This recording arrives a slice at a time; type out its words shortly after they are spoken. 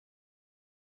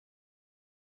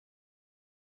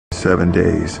7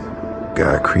 days,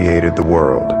 God created the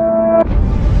world.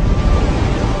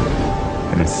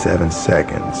 And in 7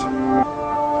 seconds,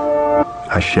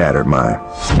 I shattered mine.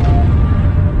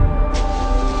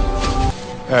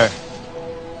 Hey.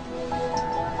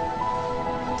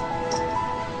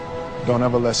 Don't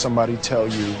ever let somebody tell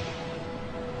you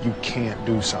you can't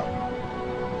do something.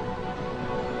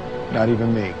 Not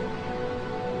even me.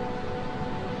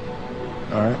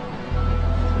 All right?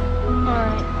 All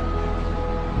right.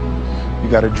 You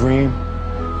got a dream,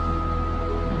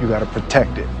 you got to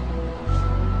protect it.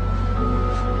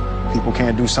 People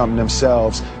can't do something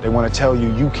themselves. They want to tell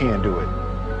you you can't do it.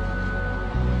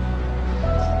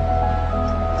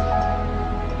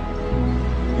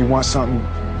 You want something,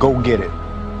 go get it.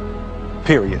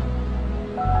 Period.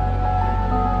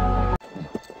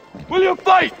 Will you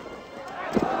fight?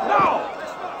 No!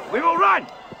 We will run!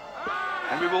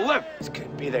 And we will live. This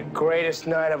could be the greatest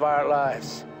night of our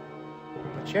lives.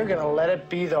 But you're gonna let it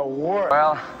be the worst.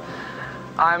 Well,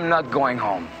 I'm not going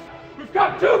home. We've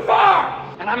got too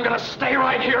far! And I'm gonna stay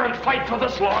right here and fight for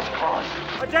this lost cause.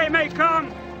 A day may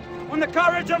come when the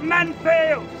courage of men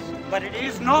fails, but it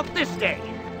is not this day.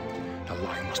 The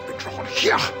line must be drawn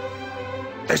here.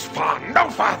 This far, no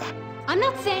farther. I'm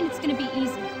not saying it's gonna be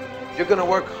easy. You're gonna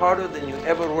work harder than you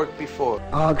ever worked before.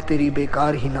 आग तेरी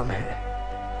बेकार ही नम है,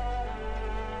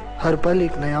 हर पल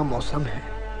एक नया मौसम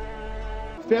है.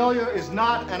 Failure is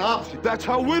not an option. That's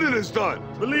how winning is done.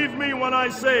 Believe me when I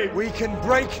say We can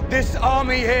break this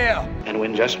army here. And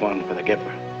win just one for the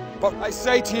Gipper. But I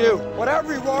say to you, what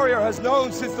every warrior has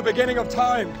known since the beginning of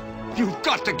time, you've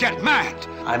got to get mad.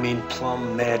 I mean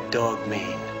plumb mad dog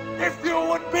mean. if you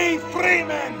would be free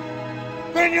men,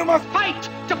 then you must Fight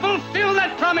to fulfill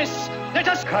that promise. Let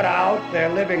us cut out their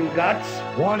living guts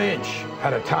 1 inch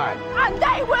at a time. And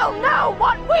they will know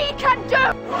what we can do!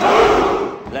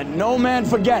 let no man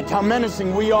forget how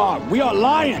menacing we are. We are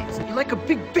lions. You're like a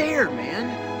big bear, man.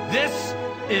 This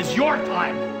is your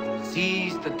time.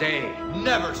 Seize the day.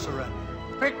 Never surrender.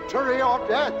 Victory or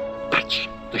death. That's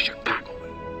the Chicago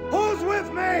way. Who's with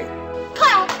me?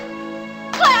 Clap!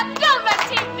 Clap! Don't let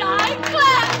him die!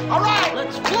 Clap! All right,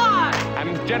 let's fly.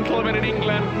 And gentlemen in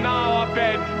England now are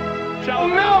bed shall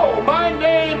know my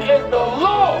name is the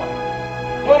Lord.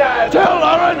 When I tell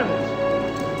our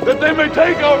enemies that they may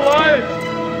take our lives,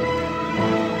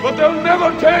 but they'll never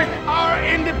take Our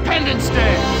Independence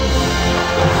Day.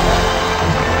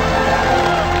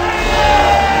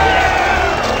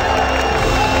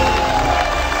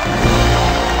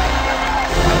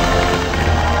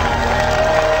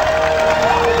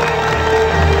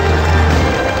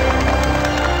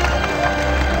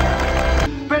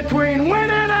 Between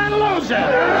winning and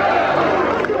losing.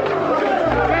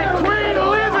 Between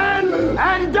living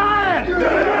and dying.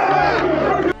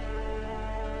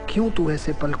 क्यों तू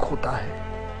ऐसे पल खोता है?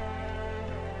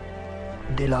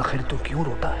 दिल आखिर तो क्यों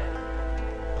रोता है?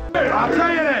 I'll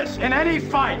tell you this, in any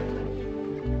fight,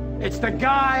 it's the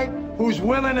guy who's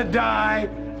willing to die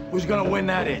who's gonna win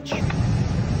that itch.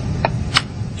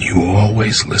 You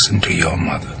always listen to your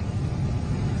mother.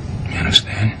 You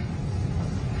understand?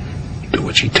 Do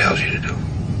what she tells you to do.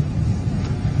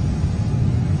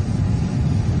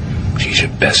 She's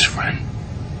your best friend.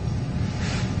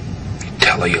 You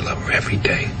tell her you love her every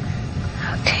day.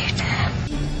 How do you do?